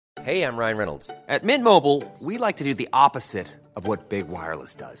Hey, I'm Ryan Reynolds. At Mint Mobile, we like to do the opposite of what Big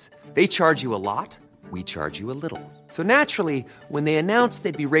Wireless does. They charge you a lot, we charge you a little. So naturally, when they announced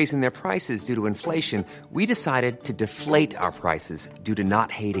they'd be raising their prices due to inflation, we decided to deflate our prices due to not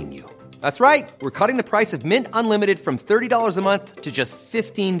hating you. That's right. We're cutting the price of Mint Unlimited from $30 a month to just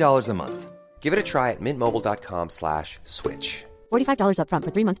 $15 a month. Give it a try at mintmobile.com/switch. $45 up front for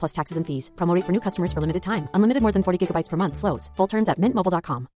 3 months plus taxes and fees. Promo rate for new customers for limited time. Unlimited more than 40 gigabytes per month. Slows full terms at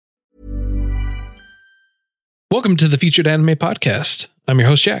mintmobile.com. Welcome to the Featured Anime Podcast. I'm your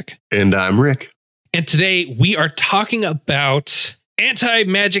host, Jack. And I'm Rick. And today we are talking about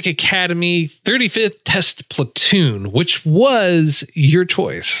Anti-Magic Academy 35th Test Platoon, which was your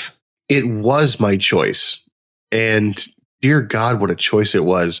choice. It was my choice. And dear God, what a choice it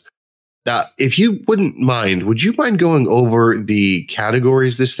was. Now, if you wouldn't mind, would you mind going over the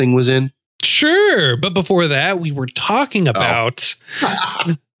categories this thing was in? Sure. But before that, we were talking about...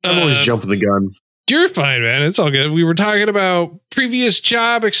 I'm always jumping the gun. You're fine, man. It's all good. We were talking about previous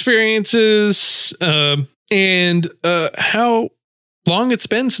job experiences and how long it's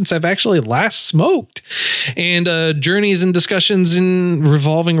been since I've actually last smoked, and journeys and discussions in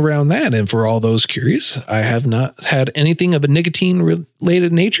revolving around that. And for all those curious, I have not had anything of a nicotine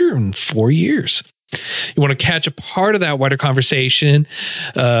related nature in 4 years. You want to catch a part of that wider conversation,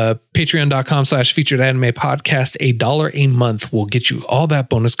 patreon.com/featured anime podcast. $1 a month will get you all that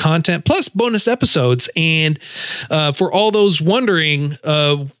bonus content plus bonus episodes. And for all those wondering,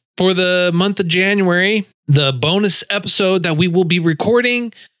 for the month of January, the bonus episode that we will be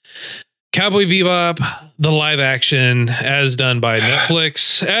recording, Cowboy Bebop, the live action, as done by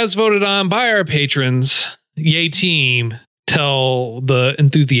Netflix, as voted on by our patrons. Yay, team. Tell the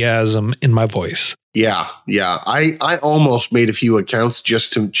enthusiasm in my voice. Yeah. I almost made a few accounts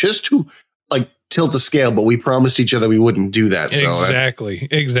just to like tilt the scale, but we promised each other we wouldn't do that. So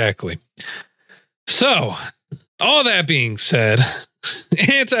Exactly. So, all that being said,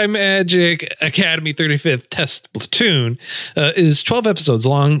 Anti-Magic Academy 35th Test Platoon is 12 episodes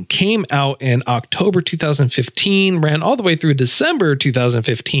long, came out in October 2015, ran all the way through December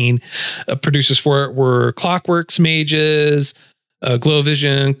 2015. Producers for it were Clockworks Mages,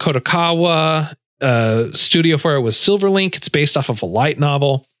 Glowvision, Kodokawa. Studio for it was Silverlink. It's based off of a light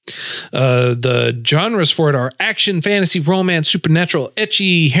novel. The genres for it are action, fantasy, romance, supernatural,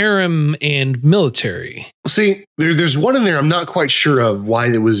 ecchi, harem, and military. See, there's one in there I'm not quite sure of why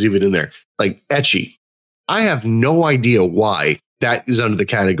it was even in there. Like ecchi. I have no idea why that is under the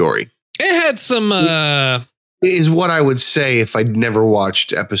category. It had some... is what I would say if I'd never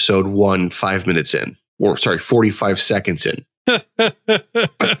watched episode 1 5 minutes in. Or, sorry, 45 seconds in.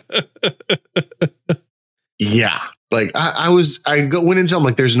 Yeah. Like I went into I'm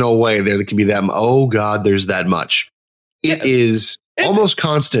like, there's no way there could be that. Oh God, there's that much. It is almost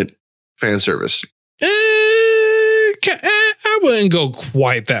constant fan service. I wouldn't go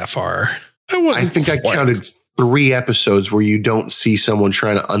quite that far. I think I counted 3 episodes where you don't see someone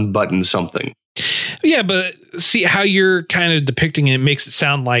trying to unbutton something. Yeah, but see how you're kind of depicting it makes it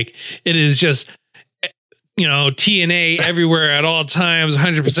sound like it is just, TNA everywhere at all times,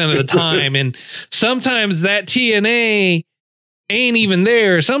 100% of the time. And sometimes that TNA ain't even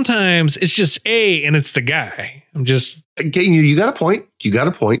there. Sometimes it's just and it's the guy. I'm just getting you got a point.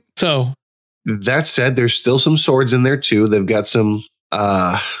 So that said, there's still some swords in there too. They've got some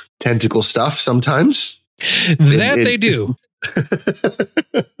tentacle stuff sometimes. They do.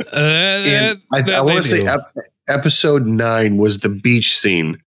 I want to say episode 9 was the beach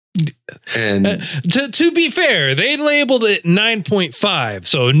scene. And to be fair, they labeled it 9.5.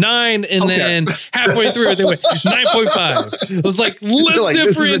 So 9 and then halfway through they went 9.5. It was like, let's differentiate.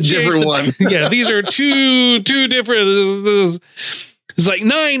 This is a different one. Yeah, these are two different. It's like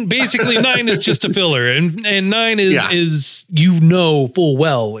 9, basically 9 is just a filler, and 9 is full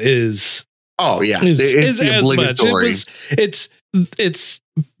well is. Oh yeah, it's the obligatory. It's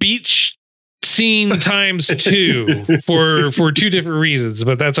beach scene times 2 for 2 different reasons,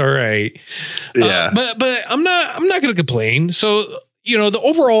 but that's all right. Yeah, but I'm not going to complain. So the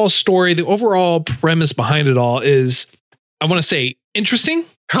overall story, the overall premise behind it all is, I want to say, interesting.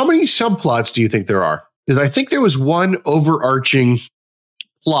 How many subplots do you think there are? Because I think there was one overarching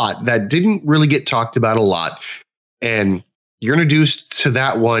plot that didn't really get talked about a lot, and you're introduced to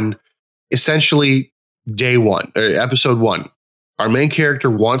that one essentially day 1 or episode 1. Our main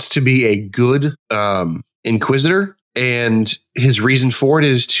character wants to be a good inquisitor, and his reason for it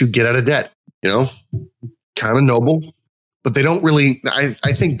is to get out of debt. Kind of noble, but they don't really. I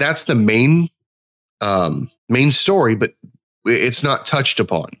think that's the main story, but it's not touched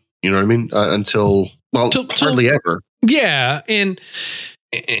upon. You know what I mean? Until hardly ever. Yeah, and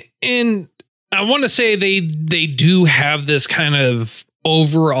And I want to say they do have this kind of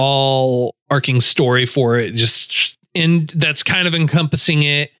overall arcing story for it, just and that's kind of encompassing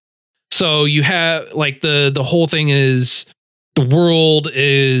it. So you have like the whole thing is the world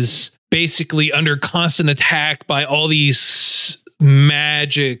is basically under constant attack by all these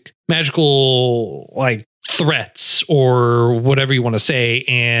magical like threats or whatever you want to say.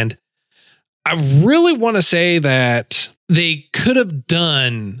 And I really want to say that they could have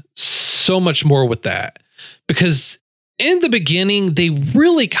done so much more with that, because in the beginning, they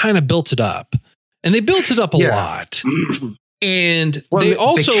really kind of built it up, and they built it up a lot. And they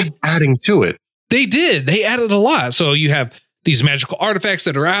also kept adding to it. They did. They added a lot. So you have these magical artifacts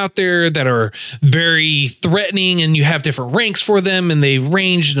that are out there that are very threatening, and you have different ranks for them, and they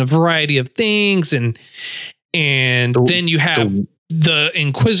range in a variety of things. And then you have the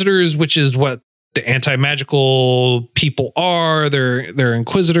Inquisitors, which is what the anti-magical people are. They're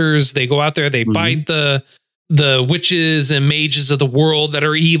Inquisitors. They go out there, they bite the witches and mages of the world that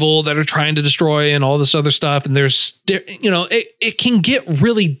are evil, that are trying to destroy, and all this other stuff. And there's, it can get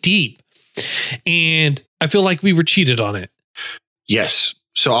really deep, and I feel like we were cheated on it. Yes.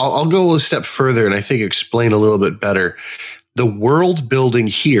 So I'll go a step further and I think explain a little bit better. The world building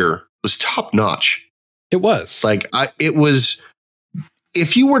here was top notch. It was it was.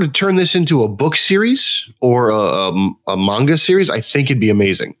 If you were to turn this into a book series or a manga series, I think it'd be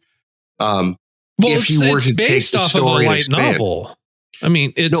amazing. If you were to take the story and expand. Novel. I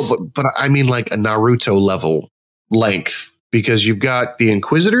mean, it's but I mean like a Naruto level length, because you've got the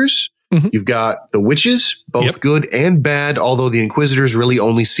Inquisitors, you've got the witches, both good and bad, although the Inquisitors really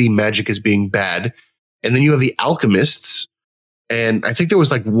only see magic as being bad. And then you have the alchemists. And I think there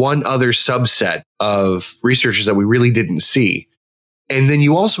was like one other subset of researchers that we really didn't see. And then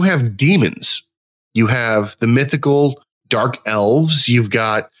you also have demons. You have the mythical dark elves. You've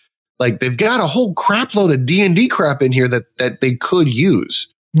got they've got a whole crap load of D&D crap in here that they could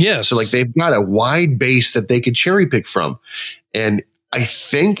use. Yes. So they've got a wide base that they could cherry pick from. And I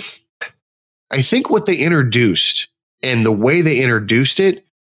think what they introduced and the way they introduced it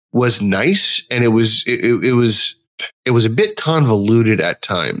was nice. And it was a bit convoluted at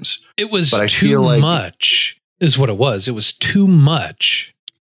times. It was too much. Is what it was. It was too much.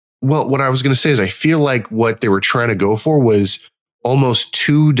 Well, what I was going to say is I feel like what they were trying to go for was almost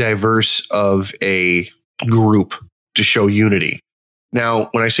too diverse of a group to show unity. Now,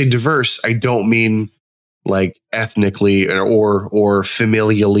 when I say diverse, I don't mean like ethnically or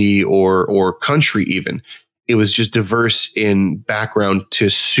familially or country even. It was just diverse in background to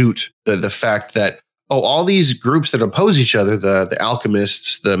suit the fact that, all these groups that oppose each other, the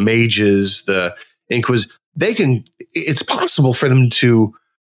alchemists, the mages, the Inquisitors, it's possible for them to,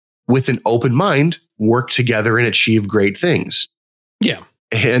 with an open mind, work together and achieve great things. Yeah.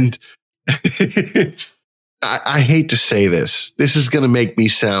 And I hate to say this. This is going to make me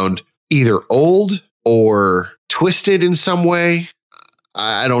sound either old or twisted in some way.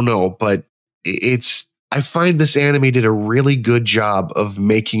 I don't know, but I find this anime did a really good job of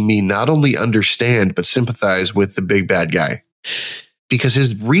making me not only understand, but sympathize with the big bad guy, because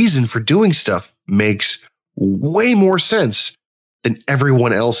his reason for doing stuff makes way more sense than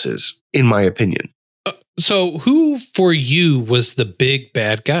everyone else's, in my opinion. So who for you was the big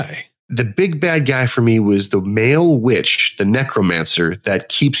bad guy? The big bad guy for me was the male witch, the necromancer, that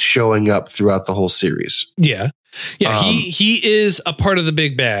keeps showing up throughout the whole series. Yeah. Yeah. He is a part of the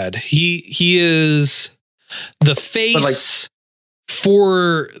big bad. He is the face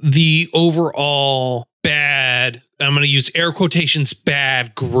for the overall bad, I'm going to use air quotations,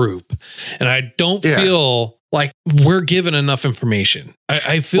 bad group. And I don't feel like we're given enough information.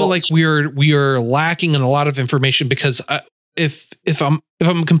 I feel like we are lacking in a lot of information, because if I'm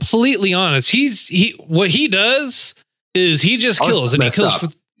completely honest, what he does is he just kills, and he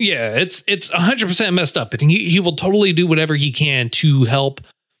kills. It's 100% messed up, and he will totally do whatever he can to help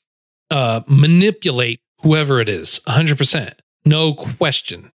manipulate whoever it is. 100%. No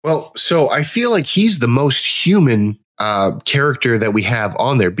question. Well, so I feel like he's the most human character that we have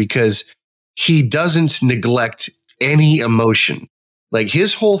on there, because he doesn't neglect any emotion. Like,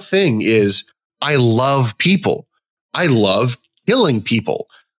 his whole thing is, I love people. I love killing people.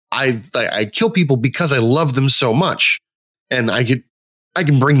 I kill people because I love them so much, and I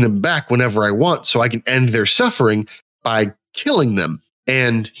can bring them back whenever I want, so I can end their suffering by killing them.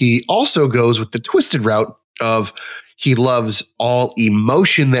 And he also goes with the twisted route of, he loves all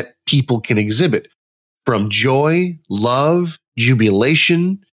emotion that people can exhibit, from joy, love,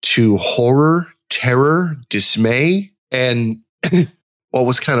 jubilation, to horror, terror, dismay. And what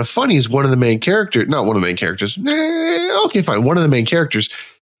was kind of funny is one of the main characters, not one of the main characters. Okay, fine. One of the main characters,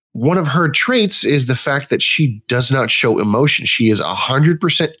 one of her traits is the fact that she does not show emotion. She is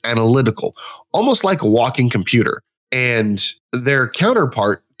 100% analytical, almost like a walking computer. And their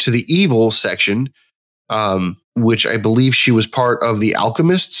counterpart to the evil section, which I believe she was part of the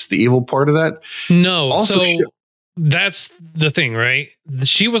alchemists, the evil part of that. No, also that's the thing, right?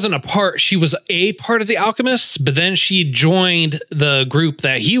 She wasn't a part. She was a part of the alchemists, but then she joined the group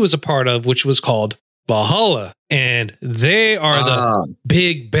that he was a part of, which was called Valhalla. And they are the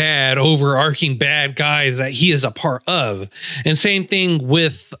big, bad, overarching bad guys that he is a part of. And same thing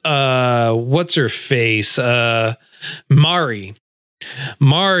with, what's her face? Mari.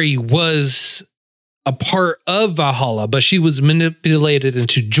 Mari was a part of Valhalla, but she was manipulated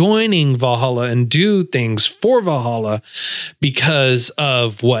into joining Valhalla and do things for Valhalla because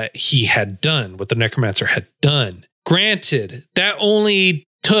of what he had done, what the necromancer had done. Granted, that only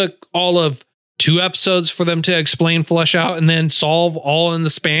took all of 2 episodes for them to explain, flesh out, and then solve all in the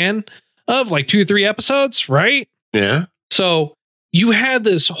span of like 2 or 3 episodes, right? Yeah. So you had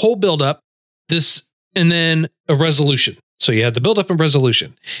this whole buildup, and then a resolution. So you had the buildup and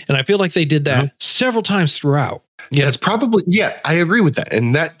resolution. And I feel like they did that several times throughout. Yeah, that's probably, I agree with that.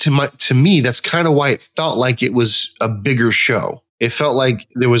 And that to me, that's kind of why it felt like it was a bigger show. It felt like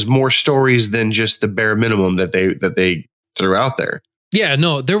there was more stories than just the bare minimum that they threw out there. Yeah,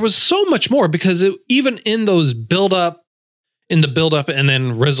 no, there was so much more because even in those buildup and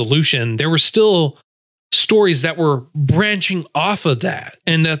then resolution, there were still stories that were branching off of that,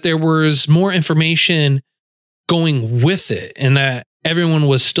 and that there was more information going with it, and that everyone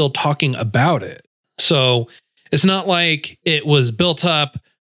was still talking about it. So it's not like it was built up,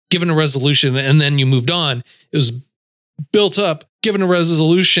 given a resolution, and then you moved on. It was built up, given a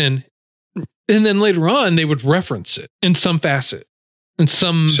resolution, and then later on they would reference it in some facet, in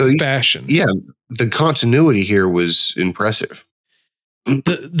some fashion. Yeah, the continuity here was impressive.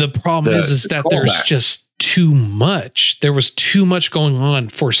 The problem is that there's just too much. There was too much going on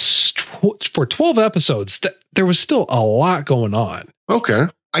for 12 episodes. There was still a lot going on. Okay.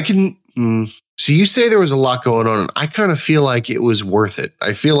 I can so you say there was a lot going on, and I kind of feel like it was worth it.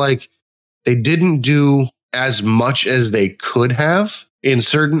 I feel like they didn't do as much as they could have in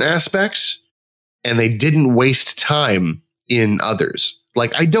certain aspects, and they didn't waste time in others.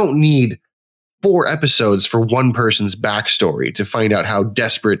 Like, I don't need 4 episodes for one person's backstory to find out how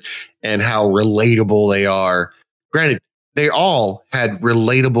desperate and how relatable they are. Granted, they all had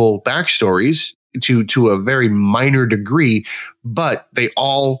relatable backstories to a very minor degree, but they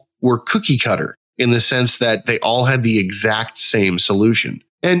all were cookie cutter in the sense that they all had the exact same solution.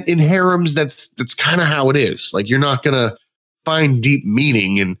 And in harems, that's kind of how it is. Like, you're not going to find deep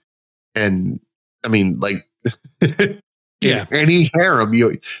meaning and I mean, like, in any harem,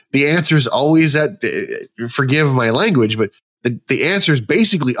 the answer is always forgive my language, but the answer is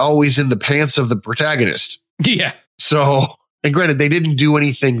basically always in the pants of the protagonist. Yeah. So, and granted, they didn't do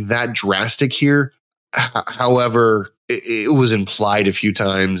anything that drastic here. However, it was implied a few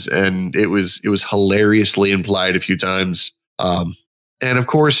times, and it was hilariously implied a few times. And of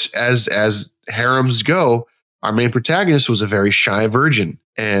course, as harems go, our main protagonist was a very shy virgin,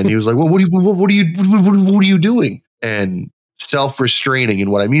 and he was like, "Well, what are you doing?" And self-restraining.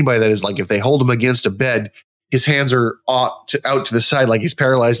 And what I mean by that is, like, if they hold him against a bed, his hands are out to the side, like he's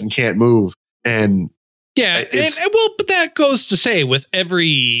paralyzed and can't move. And yeah, but that goes to say with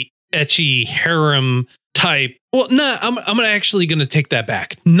every ecchi harem type. Well, no, I'm actually going to take that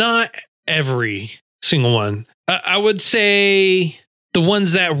back. Not every single one. I would say the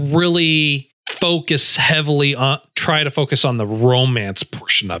ones that really focus heavily on, try to focus on the romance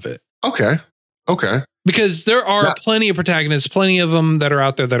portion of it. Okay. Because there are plenty of protagonists, plenty of them that are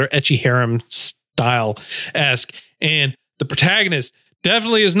out there that are ecchi harem style-esque, and the protagonist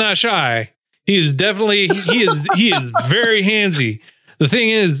definitely is not shy. He is very handsy. The thing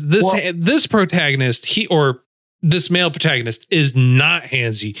is, this protagonist, this male protagonist, is not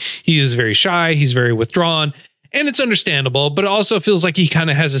handsy. He is very shy. He's very withdrawn, and it's understandable. But it also feels like he kind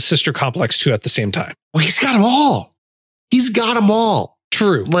of has a sister complex too at the same time. Well, he's got them all.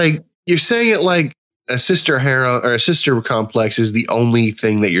 True. Like, you're saying it like a sister harem or a sister complex is the only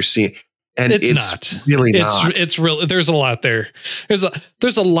thing that you're seeing. And it's not really not. It's real. There's a lot there.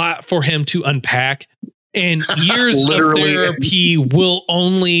 There's a lot for him to unpack, and years of therapy will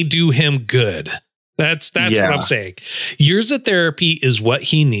only do him good. That's what I'm saying. Years of therapy is what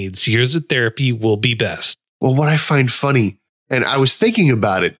he needs. Years of therapy will be best. Well, what I find funny, and I was thinking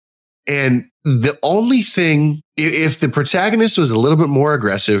about it, and the only thing, if the protagonist was a little bit more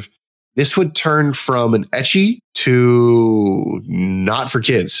aggressive this would turn from an ecchi to not for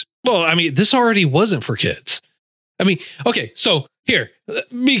kids. Well, I mean, this already wasn't for kids. I mean, okay, so here,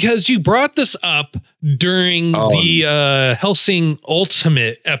 because you brought this up during the Hellsing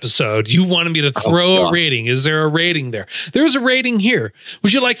Ultimate episode, you wanted me to throw a rating. Is there a rating there? There's a rating here.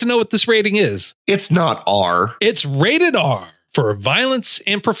 Would you like to know what this rating is? It's not R. It's rated R for violence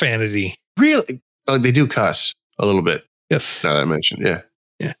and profanity. Really? Oh, they do cuss a little bit. Yes. Now that I mentioned, yeah.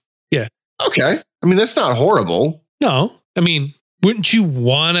 Yeah. Okay. I mean, that's not horrible. No, I mean, wouldn't you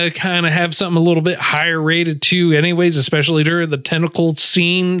want to kind of have something a little bit higher rated too anyways, especially during the tentacle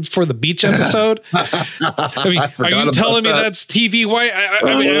scene for the beach episode? I mean, are you telling me that's TVY?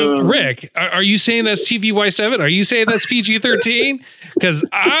 I mean, Rick, are you saying that's TVY7? Are you saying that's PG-13? Because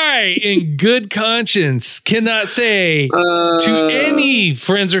I, in good conscience, cannot say to any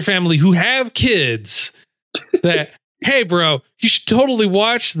friends or family who have kids that, hey, bro, you should totally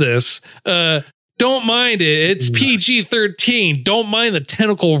watch this. Don't mind it. It's PG-13. Don't mind the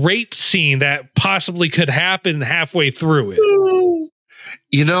tentacle rape scene that possibly could happen halfway through it.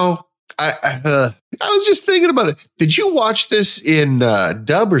 You know, I was just thinking about it. Did you watch this in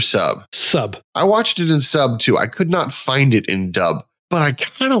dub or sub? Sub. I watched it in sub too. I could not find it in dub, but I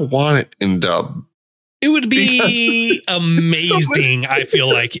kind of want it in dub. It would be amazing, I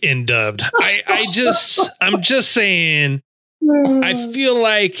feel like, in dubbed. I'm just saying, I feel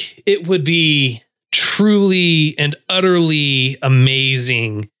like it would be truly and utterly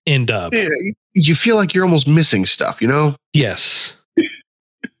amazing in dub. Yeah, you feel like you're almost missing stuff, you know? Yes.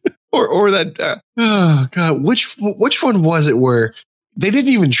 or that oh god, which one was it where they didn't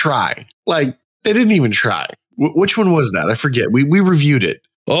even try? Like they didn't even try. Which one was that? I forget. We reviewed it.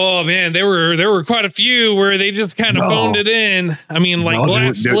 Oh man, there were quite a few where they just kind of phoned it in. I mean, like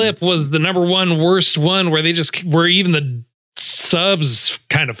Glass Slip was the number one worst one where even the subs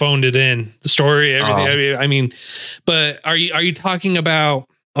kind of phoned it in, the story, everything. I mean, but are you talking about,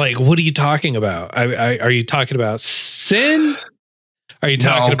 like, what are you talking about? Are you talking about Sin? Are you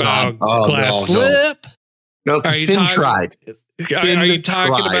talking about Glass Slip? No, Sin tried. Are you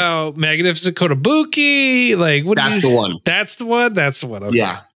talking about Magnificent Kotobuki? Like, what? That's the one. That's the one. That's the one. Okay.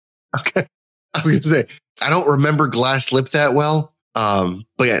 Yeah. Okay. I was gonna say I don't remember Glass Slip that well. But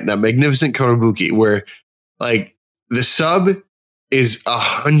yeah, now Magnificent Kotobuki, where like the sub is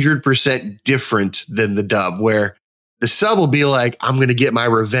 100% different than the dub, where the sub will be like, I'm going to get my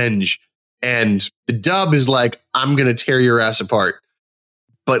revenge. And the dub is like, I'm going to tear your ass apart,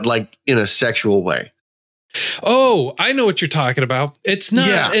 but like in a sexual way. Oh, I know what you're talking about. It's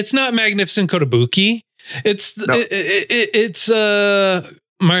not Magnificent Kotobuki. It's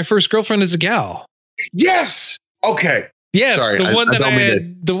My First Girlfriend is a Gal. Yes. Okay. Yes. Sorry, the one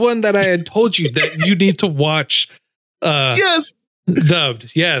that I had told you that you need to watch. Yes.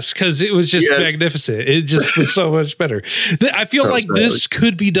 Dubbed. Yes. Cause it was just magnificent. It just was so much better. I feel like this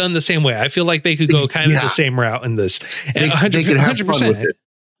could be done the same way. I feel like they could go kind of the same route in this. They could have fun with it.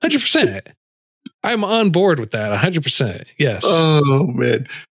 100%. I'm on board with that. 100%. Yes. Oh man.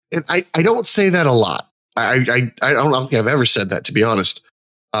 And I don't say that a lot. I don't think I've ever said that, to be honest.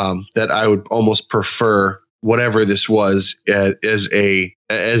 That I would almost prefer whatever this was as a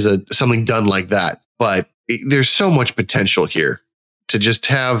something done like that. But there's so much potential here to just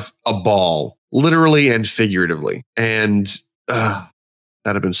have a ball, literally and figuratively. And that'd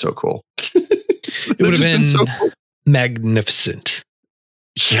have been so cool. It would have been so cool. Magnificent.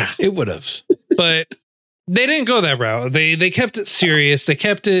 Yeah, it would have. But they didn't go that route. They kept it serious. They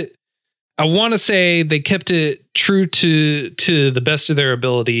kept it, I want to say they kept it true to the best of their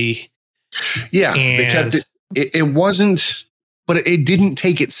ability. Yeah, they kept it. It wasn't, but it didn't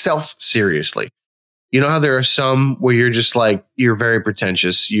take itself seriously. You know how there are some where you're just like, you're very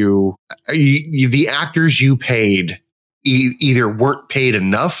pretentious. You the actors you paid either weren't paid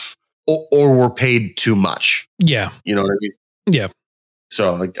enough or were paid too much. Yeah. You know what I mean? Yeah.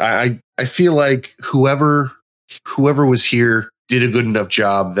 So like, I feel like whoever was here did a good enough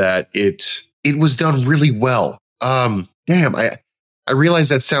job that it was done really well. Damn, I realize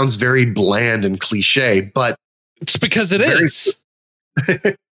that sounds very bland and cliche, but it's because it is.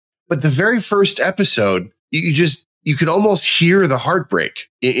 But the very first episode, you could almost hear the heartbreak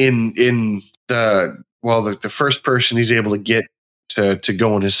in the first person he's able to get to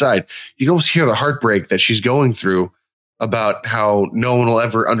go on his side. You can almost hear the heartbreak that she's going through about how no one will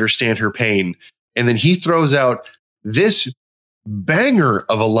ever understand her pain. And then he throws out this banger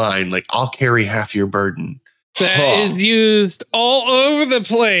of a line like, I'll carry half your burden. That is used all over the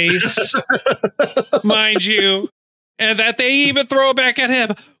place, mind you. And that they even throw back at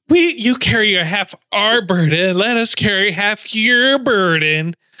him. You carry a half our burden. Let us carry half your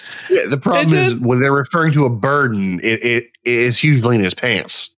burden. Yeah, the problem is when they're referring to a burden, it is usually in his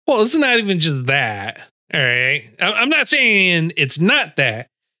pants. Well, it's not even just that. All right. I'm not saying it's not that,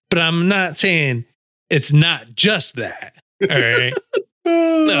 but I'm not saying it's not just that. All right.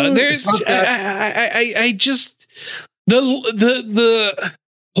 No, there's I just the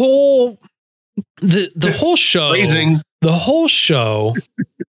whole show. Amazing. The whole show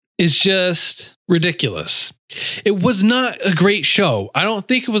is just ridiculous. It was not a great show. I don't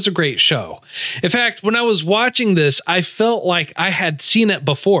think it was a great show. In fact, when I was watching this, I felt like I had seen it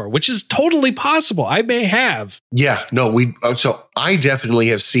before, which is totally possible. I may have. Yeah, no, so I definitely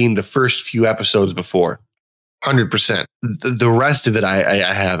have seen the first few episodes before. 100%. The rest of it,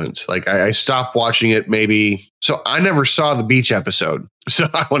 I haven't. Like I stopped watching it maybe. So I never saw the beach episode. So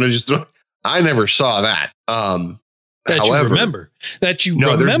I want to just throw, I never saw that. That you remember.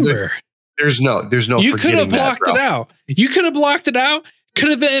 There's no. You could have blocked it out. You could have blocked it out.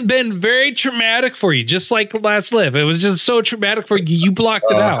 Could have been very traumatic for you, just like Last Live. It was just so traumatic for you. You blocked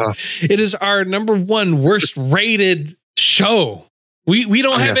it out. It is our number one worst rated show. We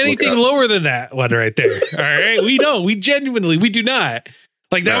don't have anything lower than that one right there. All right, we don't. We do not.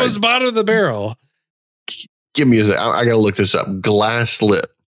 Like that was the bottom of the barrel. Give me a second. I gotta look this up. Glass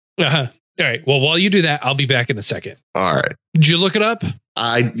Lip. All right. Well, while you do that, I'll be back in a second. All right. Did you look it up?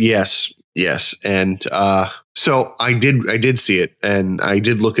 Yes. And so I did see it and I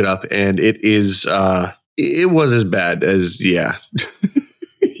did look it up and it is it was as bad as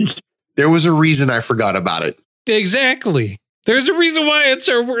there was a reason I forgot about it. Exactly. There's a reason why it's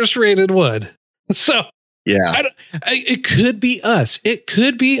our worst rated one. So yeah, it could be us. It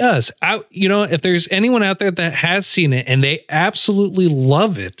could be us. If there's anyone out there that has seen it and they absolutely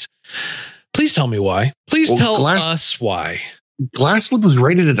love it, please tell me why. Please tell us why. Glass Lip was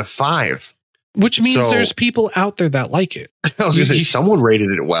rated at a 5. Which means there's people out there that like it. I was going to say someone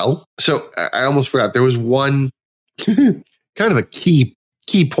rated it well. So I almost forgot. There was one kind of a key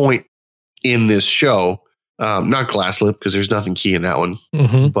point in this show. Not Glass Lip, because there's nothing key in that one.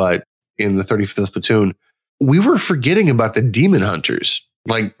 Mm-hmm. But in the 35th Platoon, we were forgetting about the demon hunters.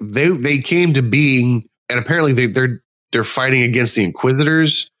 Like they came to being, and apparently they're fighting against the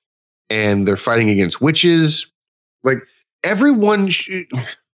Inquisitors, and they're fighting against witches. Like everyone,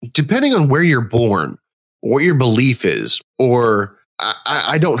 depending on where you're born, what your belief is, or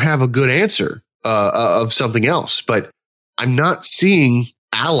I don't have a good answer of something else, but I'm not seeing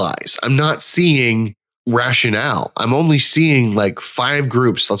allies. I'm not seeing rationale. I'm only seeing like 5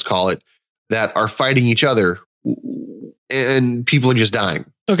 groups, let's call it, that are fighting each other and people are just dying.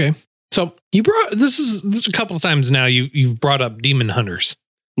 Okay. So you brought this is a couple of times now you've brought up demon hunters.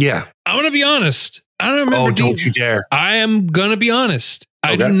 Yeah. I'm going to be honest. I don't remember. Oh, don't you dare. I am going to be honest.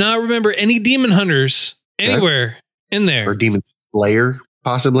 Okay. I do not remember any demon hunters anywhere in there. Or demon slayer,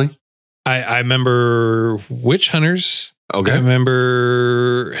 possibly. I remember witch hunters. Okay. I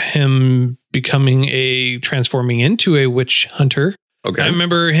remember him transforming into a witch hunter. Okay. I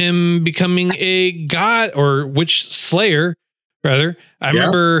remember him becoming a god or witch slayer, rather. I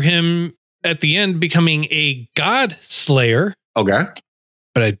remember him at the end becoming a god slayer. Okay.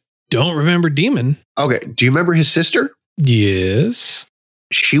 But I don't remember demon. Okay. Do you remember his sister? Yes.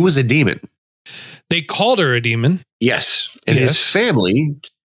 She was a demon. They called her a demon. Yes. And his family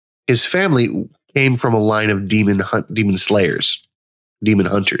came from a line of demon slayers, demon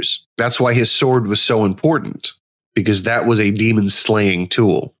hunters. That's why his sword was so important, because that was a demon slaying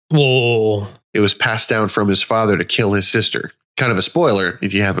tool. Whoa. It was passed down from his father to kill his sister. Kind of a spoiler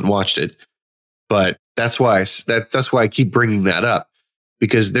if you haven't watched it, but that's why I keep bringing that up,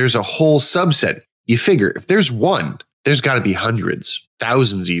 because there's a whole subset. You figure if there's one, there's got to be hundreds,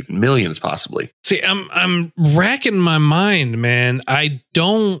 thousands, even millions, possibly. See, I'm racking my mind, man.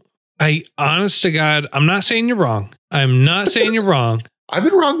 Honest to God, I'm not saying you're wrong. I'm not saying you're wrong. I've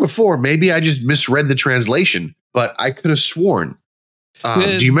been wrong before. Maybe I just misread the translation, but I could have sworn.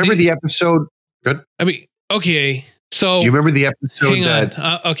 Do you remember the episode? Good. I mean, okay. So do you remember the episode? Hang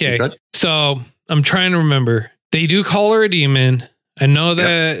on. Okay. So I'm trying to remember. They do call her a demon. I know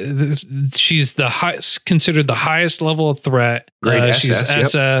that she's considered the highest level of threat. She's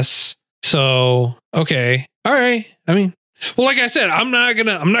SS. So, okay. All right. I mean, well, like I said, I'm not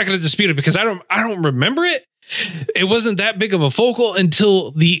gonna dispute it, because I don't remember it. It wasn't that big of a focal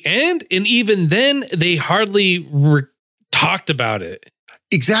until the end, and even then, they hardly talked about it.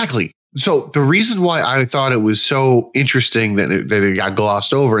 Exactly. So the reason why I thought it was so interesting that it got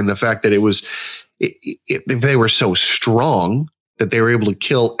glossed over, and the fact that if they were so strong that they were able to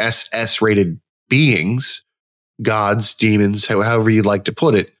kill SS rated beings, gods, demons, however you'd like to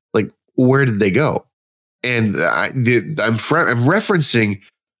put it, where did they go? And I'm referencing,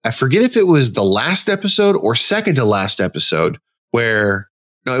 I forget if it was the last episode or second to last episode where,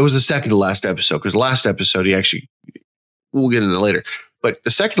 no, it was the second to last episode, because the last episode, we'll get into it later. But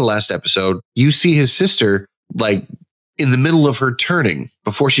the second to last episode, you see his sister, like in the middle of her turning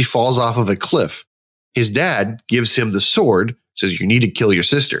before she falls off of a cliff. His dad gives him the sword, says, you need to kill your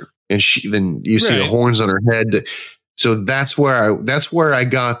sister. And then you see the horns on her head. So that's where I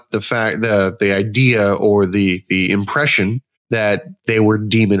got the idea or the impression that they were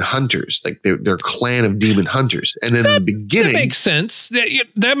demon hunters, like they're clan of demon hunters. And then in the beginning, that makes sense.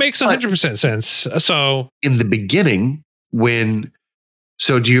 That makes 100% sense. So in the beginning, do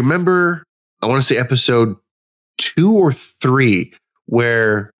you remember? I want to say episode 2 or 3,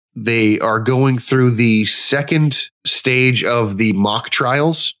 where they are going through the second stage of the mock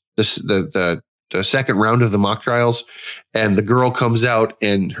trials, the second round of the mock trials, and the girl comes out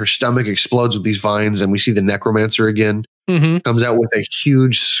and her stomach explodes with these vines, and we see the necromancer again. Mm-hmm. Comes out with a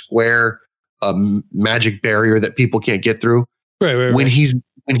huge square magic barrier that people can't get through. Right. When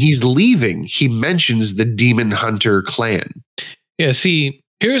he's leaving, he mentions the demon hunter clan. Yeah, see,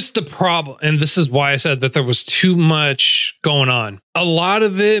 here's the problem, and this is why I said that there was too much going on. A lot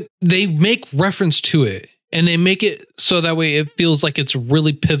of it, they make reference to it, and they make it so that way it feels like it's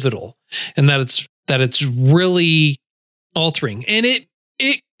really pivotal, and that it's really altering. And it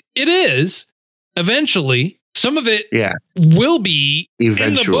is eventually. Some of it will be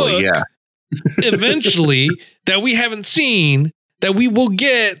eventually, in the book, eventually, that we haven't seen, that we will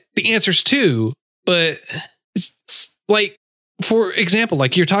get the answers to. But it's like, for example,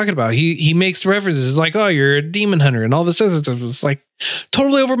 like you're talking about, he makes references like, oh, you're a demon hunter and all this stuff. It's like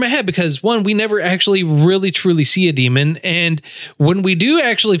totally over my head, because one, we never actually really truly see a demon. And when we do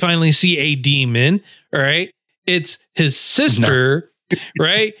actually finally see a demon, all right, it's his sister.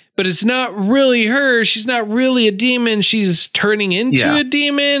 Right? But it's not really her. She's not really a demon. She's turning into a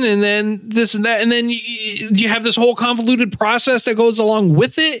demon, and then this and that. And then you have this whole convoluted process that goes along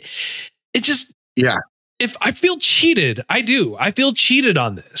with it. It just, if I feel cheated, I do. I feel cheated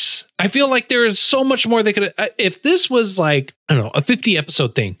on this. I feel like there is so much more they could, if this was like, I don't know, a 50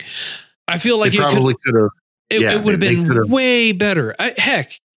 episode thing, I feel like it probably could have. It would have been way better.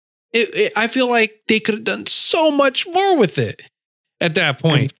 I feel like they could have done so much more with it. At that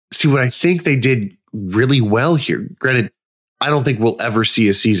point, and see what I think they did really well here. Granted, I don't think we'll ever see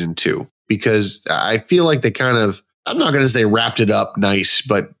a season 2, because I feel like they kind of, I'm not going to say wrapped it up nice,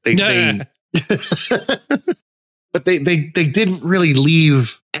 but they but they didn't really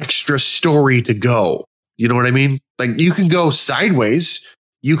leave extra story to go. You know what I mean? Like, you can go sideways.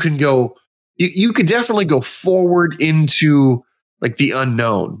 You can go, you could definitely go forward into like the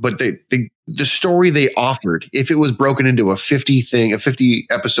unknown, but the story they offered, if it was broken into a 50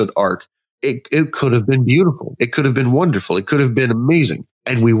 episode arc, it could have been beautiful. It could have been wonderful. It could have been amazing.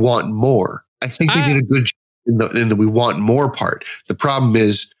 And we want more. I think they did a good job in the we want more part. The problem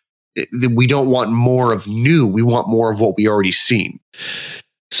is that we don't want more of new. We want more of what we already seen.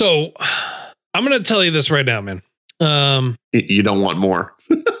 So I'm going to tell you this right now, man. You don't want more.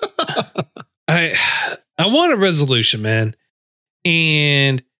 I want a resolution, man.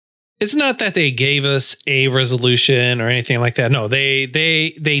 And it's not that they gave us a resolution or anything like that. No,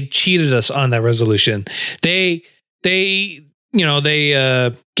 they cheated us on that resolution. They gave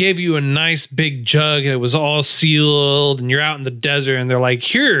you a nice big jug and it was all sealed, and you're out in the desert and they're like,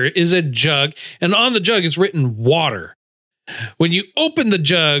 here is a jug. And on the jug is written water. When you open the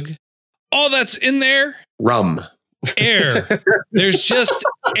jug, all that's in there, rum, air. There's just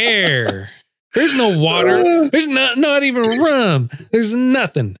air. There's no water. There's not even rum. There's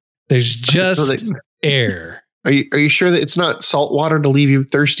nothing. There's just air. Are you sure that it's not salt water to leave you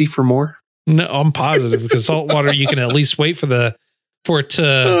thirsty for more? No, I'm positive, because salt water, you can at least wait for it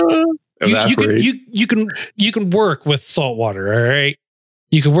to you can work with salt water. All right.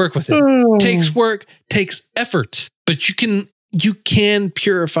 You can work with it. Takes work, takes effort, but you can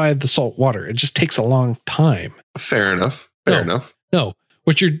purify the salt water. It just takes a long time. Fair enough. Fair enough. No,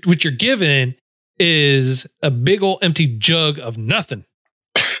 what you're given is a big old empty jug of nothing.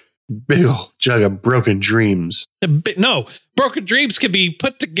 Big old jug of broken dreams. No, broken dreams can be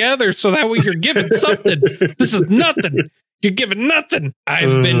put together so that way you're given something. This is nothing. You're given nothing.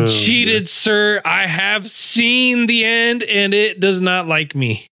 I've been cheated, sir. I have seen the end, and it does not like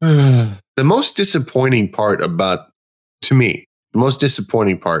me. The most disappointing part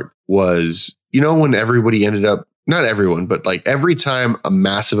was, when everybody ended up, not everyone, but like every time a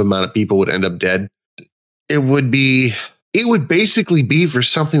massive amount of people would end up dead, it would basically be for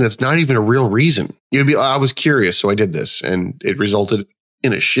something that's not even a real reason. It would be, I was curious, so I did this, and it resulted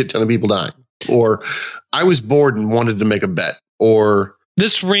in a shit ton of people dying. Or I was bored and wanted to make a bet. Or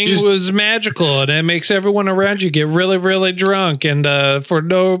this ring was magical and it makes everyone around you get really, really drunk and for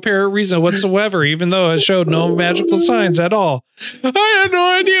no apparent reason whatsoever, even though it showed no magical signs at all. I had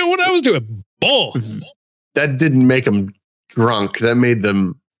no idea what I was doing. Bull. That didn't make them drunk. That made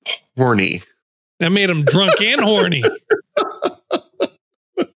them horny. That made them drunk and horny.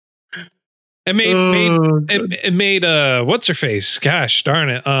 It made what's her face? Gosh darn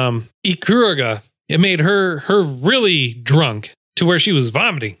it. Ikuruga. It made her really drunk to where she was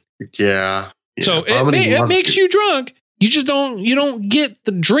vomiting. Yeah. So it makes you drunk. You just don't get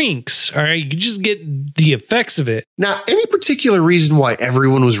the drinks. All right. You just get the effects of it. Now, any particular reason why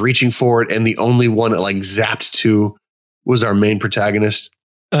everyone was reaching for it and the only one it like zapped to was our main protagonist?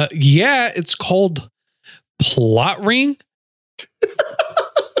 Yeah, it's called Plot Ring.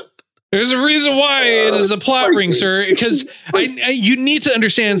 There's a reason why it is a plot ring, sir, because you need to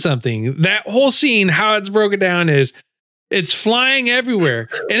understand something. That whole scene, how it's broken down is it's flying everywhere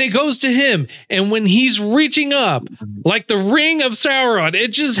and it goes to him. And when he's reaching up like the ring of Sauron,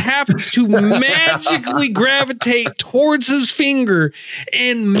 it just happens to magically gravitate towards his finger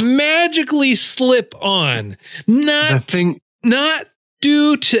and magically slip on. Not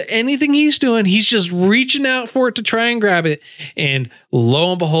due to anything he's doing. He's just reaching out for it to try and grab it. And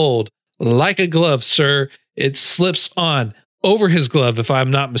lo and behold, like a glove, sir, it slips on over his glove, if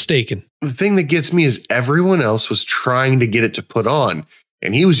I'm not mistaken. The thing that gets me is everyone else was trying to get it to put on,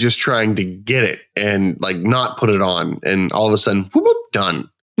 and he was just trying to get it and like not put it on. And all of a sudden, whoop, whoop, done.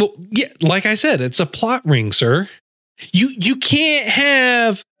 Well, yeah, like I said, it's a plot ring, sir. You can't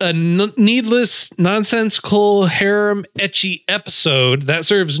have a needless, nonsensical, harem ecchi episode that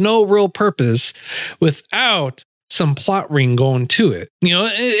serves no real purpose without some plot ring going to it. You know,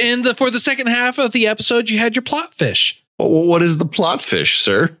 and for the second half of the episode, you had your plot fish. Well, what is the plot fish,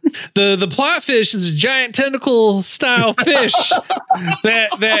 sir? The plot fish is a giant tentacle style fish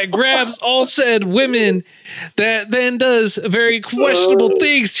that grabs all said women that then does very questionable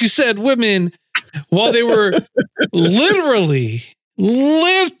things to said women while they were literally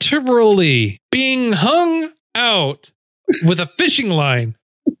being hung out with a fishing line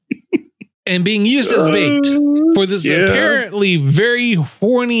and being used as bait for this apparently very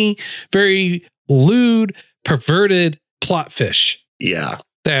horny, very lewd, perverted plot fish. Yeah.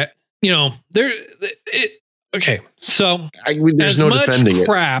 That, you know, okay. So there's no defending it. As much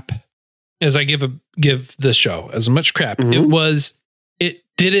crap as I give this show, as much crap,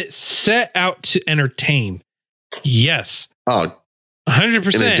 did it set out to entertain? Yes. Oh,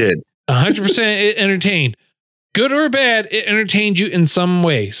 100%. And it did. 100% it entertained. Good or bad, it entertained you in some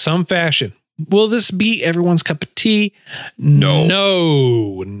way, some fashion. Will this be everyone's cup of tea?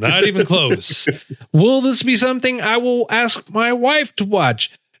 No, not even close. Will this be something I will ask my wife to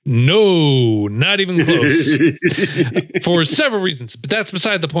watch? No, not even close. For several reasons, but that's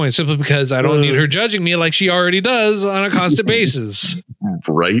beside the point, simply because I don't need her judging me like she already does on a constant basis.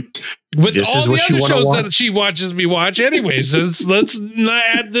 Right. With this all the other shows that she watches me watch anyway, so let's not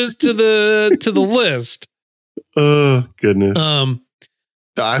add this to the list. Oh, goodness.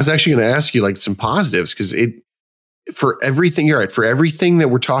 I was actually going to ask you like some positives because for everything, you're right. For everything that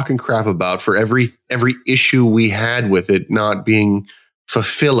we're talking crap about, for every issue we had with it not being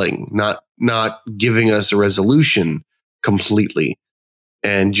fulfilling, not giving us a resolution completely,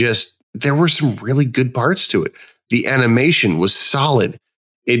 and just there were some really good parts to it. The animation was solid.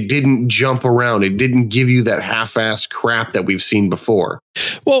 It didn't jump around. It didn't give you that half-assed crap that we've seen before.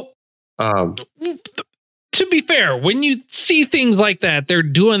 Well, to be fair, when you see things like that, they're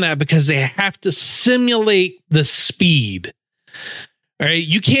doing that because they have to simulate the speed. All right.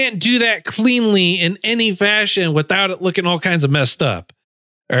 You can't do that cleanly in any fashion without it looking all kinds of messed up.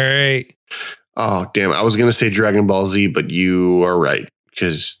 All right. Oh, damn. I was going to say Dragon Ball Z, but you are right.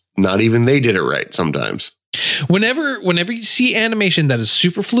 Because not even they did it right sometimes. Whenever you see animation that is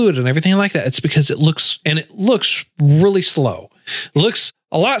super fluid and everything like that, it's because it looks really slow. It looks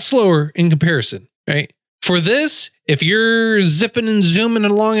a lot slower in comparison, right? For this, if you're zipping and zooming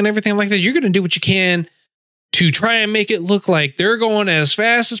along and everything like that, you're going to do what you can to try and make it look like they're going as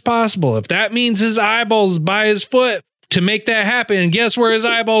fast as possible. If that means his eyeballs by his foot to make that happen, guess where his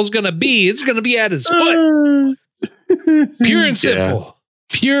eyeball is going to be? It's going to be at his foot. Pure and simple. Yeah.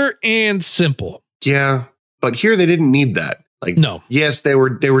 Pure and simple. Yeah, but here they didn't need that. Like, no. Yes, they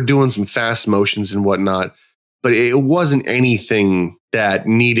were doing some fast motions and whatnot, but it wasn't anything that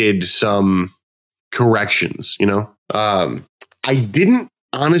needed some corrections, you know? I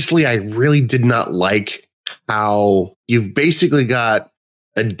really did not like how you've basically got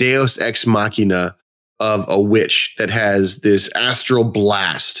a Deus Ex Machina of a witch that has this astral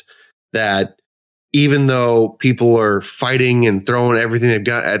blast that even though people are fighting and throwing everything they've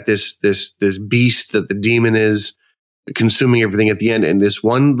got at this beast that the demon is consuming everything at the end, and this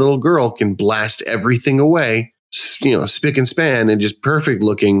one little girl can blast everything away, spick and span and just perfect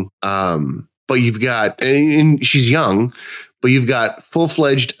looking. But you've got, and she's young, but you've got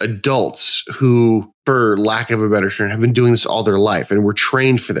full-fledged adults who, for lack of a better term, have been doing this all their life and were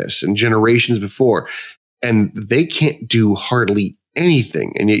trained for this and generations before. And they can't do hardly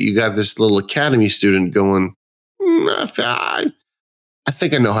anything. And yet you got this little academy student going, I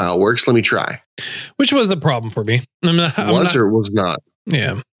think I know how it works. Let me try. Which was the problem for me. Or was not?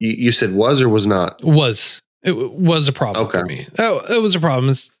 Yeah. You said was or was not? Was. It was a problem for me. It was a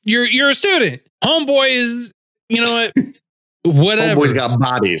problem. You're a student. Homeboy is, you know what? Whatever. Homeboy's got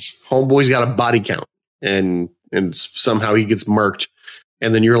bodies. Homeboy's got a body count. And somehow he gets murked.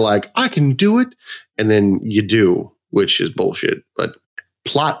 And then you're like, I can do it. And then you do, which is bullshit. But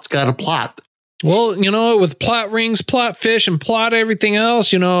plot's got a plot. Well, with plot rings, plot fish, and plot everything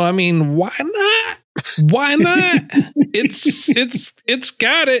else, I mean, why not? Why not? It's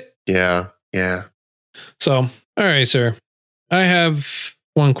got it. Yeah. Yeah. So, all right, sir. I have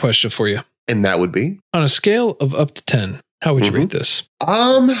one question for you. And that would be? On a scale of up to 10, how would you rate this?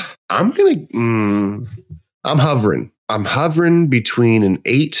 I'm hovering. I'm hovering between an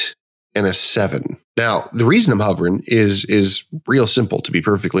 8 and a 7. Now, the reason I'm hovering is real simple, to be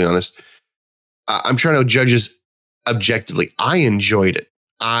perfectly honest. I'm trying to judge this objectively. I enjoyed it.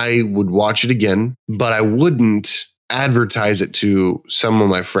 I would watch it again, but I wouldn't advertise it to some of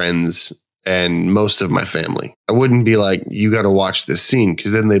my friends and most of my family. I wouldn't be like, you got to watch this scene,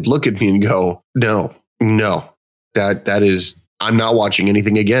 because then they'd look at me and go, no, that is, I'm not watching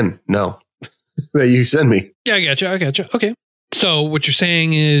anything again. No, that you send me. Yeah, I got you. Okay. So what you're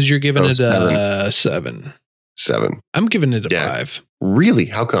saying is you're giving it a 7. 7. I'm giving it a 5. Really?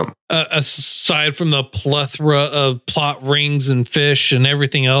 How come? Aside from the plethora of plot rings and fish and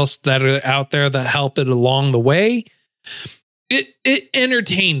everything else that are out there that help it along the way, it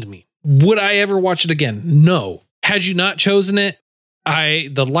entertained me. Would I ever watch it again? No. Had you not chosen it,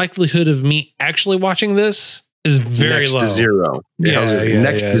 the likelihood of me actually watching this is very low. Next to zero.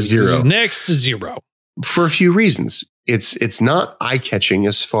 Next to zero. Next to zero. For a few reasons. It's not eye-catching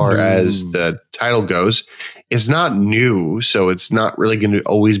as far as the title goes. It's not new, so it's not really going to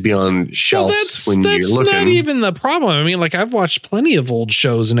always be on shelves when you're looking. That's not even the problem. I mean, like, I've watched plenty of old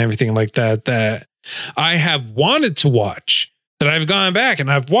shows and everything like that I have wanted to watch, that I've gone back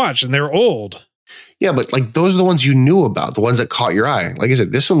and I've watched, and they're old. Yeah, but like those are the ones you knew about, the ones that caught your eye. Like I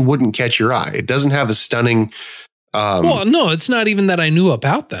said, this one wouldn't catch your eye. It doesn't have a stunning. Well, no, it's not even that I knew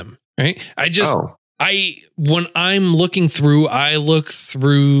about them. Right? When I'm looking through, I look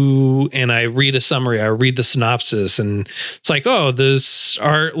through and I read a summary. I read the synopsis, and it's like, oh, this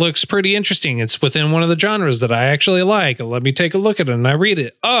art looks pretty interesting. It's within one of the genres that I actually like. Let me take a look at it, and I read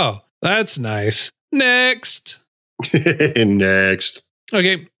it. Oh, that's nice. Next. Next.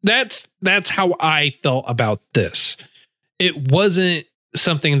 Okay, that's how I felt about this. It wasn't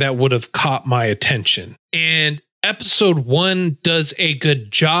something that would have caught my attention. And episode 1 does a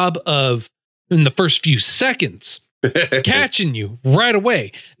good job of, in the first few seconds, catching you right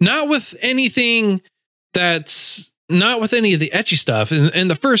away. Not with any of the etchy stuff. In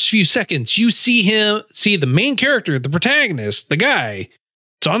the first few seconds, you see the main character, the protagonist, the guy,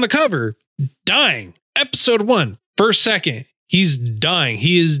 it's on the cover, dying. Episode 1, first second, he's dying.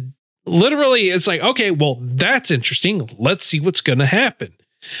 He is literally, it's like, okay, well, that's interesting. Let's see what's going to happen.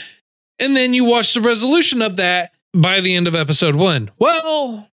 And then you watch the resolution of that by the end of episode 1.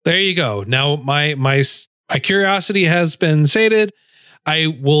 Well, there you go. Now my curiosity has been sated.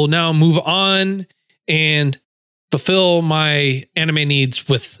 I will now move on and fulfill my anime needs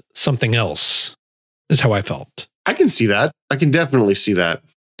with something else, is how I felt. I can see that. I can definitely see that.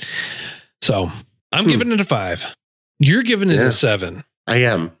 So I'm giving it a 5. You're giving it a 7. I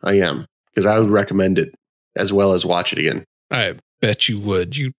am. Because I would recommend it as well as watch it again. I bet you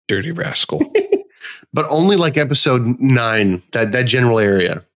would, you dirty rascal. But only like episode 9, that general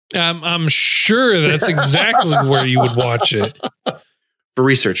area. I'm sure that's exactly where you would watch it. For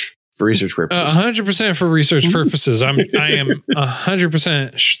research purposes. 100% for research purposes. I am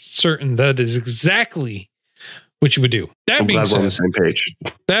 100% certain that is exactly what you would do. I'm glad we're on the same page.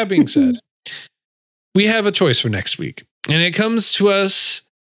 That being said, we have a choice for next week, and it comes to us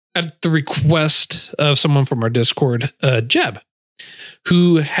at the request of someone from our Discord, Jeb,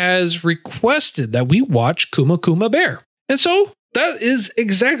 who has requested that we watch Kuma Kuma Bear. And so that is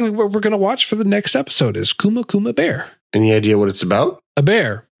exactly what we're going to watch for the next episode, is Kuma Kuma Bear. Any idea what it's about? A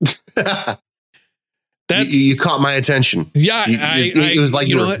bear. You caught my attention. Yeah, it was like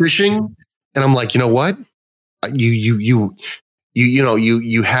you were fishing, and I'm like, you know what? You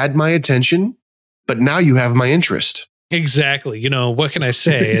had my attention, but now you have my interest. Exactly. What can I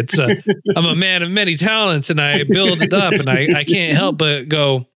say? It's I'm a man of many talents, and I build it up, and I can't help but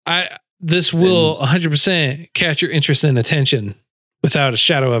go. This will 100% catch your interest and attention without a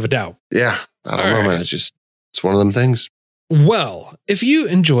shadow of a doubt. Yeah, I don't know, man. It's one of them things. Well, if you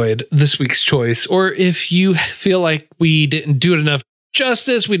enjoyed this week's choice, or if you feel like we didn't do it enough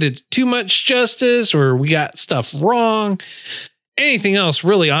justice, we did too much justice, or we got stuff wrong, anything else,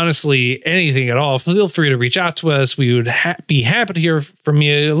 really, honestly, anything at all, feel free to reach out to us. We would be happy to hear from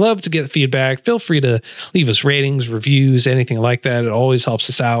you. Love to get feedback. Feel free to leave us ratings, reviews, anything like that. It always helps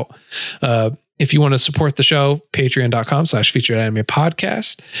us out. If you want to support the show,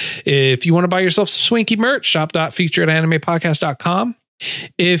 patreon.com/featuredanimepodcast. If you want to buy yourself some swanky merch, shop.featuredanimepodcast.com.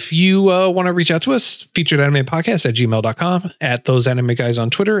 If you want to reach out to us, featuredanimepodcast@gmail.com, at Those Anime Guys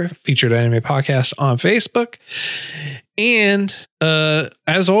on Twitter, Featured Anime Podcast on Facebook. And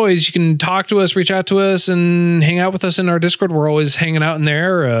as always, you can talk to us, reach out to us, and hang out with us in our Discord. We're always hanging out in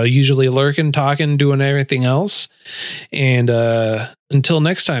there, usually lurking, talking, doing everything else. And until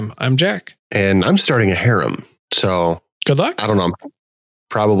next time, I'm Jack. And I'm starting a harem. So good luck. I don't know.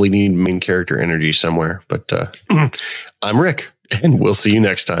 Probably need main character energy somewhere. But I'm Rick, and we'll see you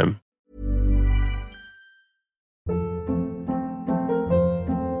next time.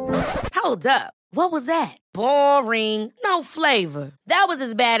 Hold up. What was that? Boring. No flavor. That was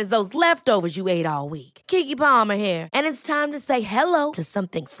as bad as those leftovers you ate all week. Keke Palmer here. And it's time to say hello to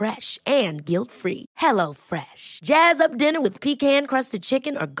something fresh and guilt-free. HelloFresh. Jazz up dinner with pecan-crusted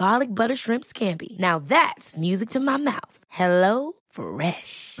chicken or garlic butter shrimp scampi. Now that's music to my mouth.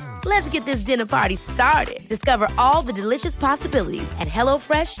 HelloFresh. Let's get this dinner party started. Discover all the delicious possibilities at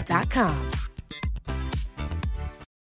HelloFresh.com.